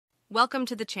Welcome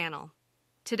to the channel.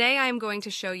 Today I am going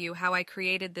to show you how I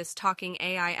created this talking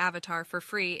AI avatar for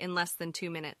free in less than 2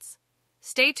 minutes.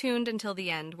 Stay tuned until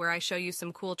the end where I show you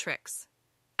some cool tricks.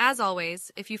 As always,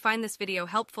 if you find this video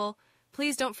helpful,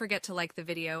 please don't forget to like the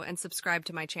video and subscribe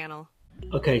to my channel.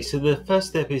 Okay, so the first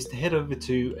step is to head over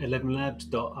to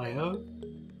ElevenLabels.io.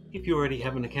 If you already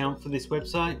have an account for this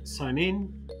website, sign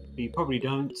in, but you probably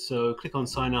don't, so click on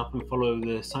sign up and follow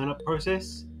the sign up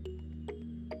process.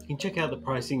 You can check out the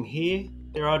pricing here.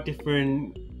 There are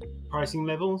different pricing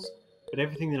levels, but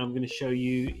everything that I'm going to show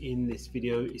you in this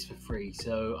video is for free,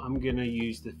 so I'm going to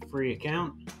use the free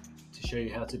account to show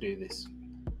you how to do this.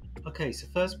 Okay, so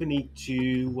first we need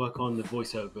to work on the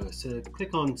voiceover, so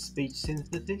click on speech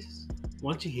synthesis.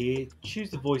 Once you're here, choose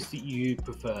the voice that you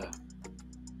prefer.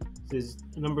 There's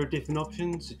a number of different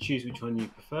options, so choose which one you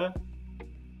prefer.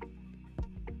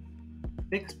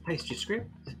 Next, paste your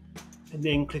script and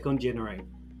then click on generate.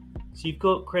 So you've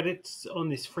got credits on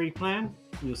this free plan.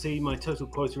 You'll see my total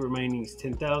quota remaining is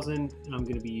 10,000 and I'm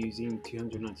going to be using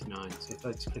 299. So if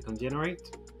I just click on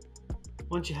generate.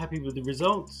 Once you're happy with the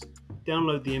results,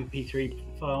 download the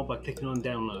MP3 file by clicking on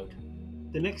download.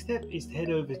 The next step is to head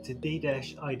over to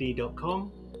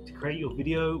d-id.com to create your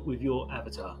video with your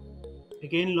avatar.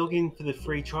 Again, log in for the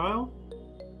free trial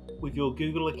with your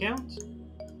Google account.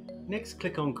 Next,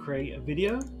 click on create a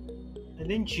video and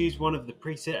then choose one of the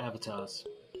preset avatars.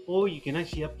 Or you can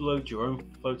actually upload your own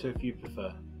photo if you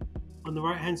prefer. On the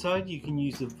right hand side, you can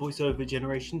use the voiceover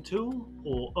generation tool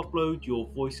or upload your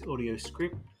voice audio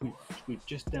script, which we've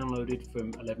just downloaded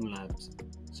from ElevenLabels.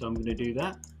 So I'm going to do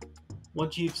that.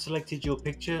 Once you've selected your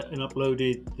picture and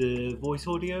uploaded the voice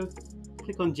audio,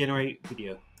 click on generate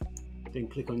video. Then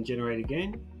click on generate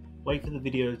again, wait for the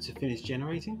video to finish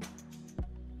generating.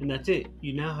 And that's it,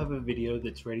 you now have a video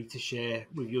that's ready to share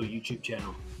with your YouTube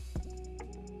channel.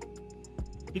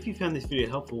 If you found this video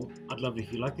helpful, I'd love it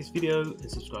if you like this video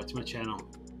and subscribe to my channel.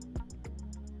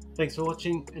 Thanks for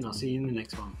watching, and I'll see you in the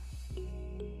next one.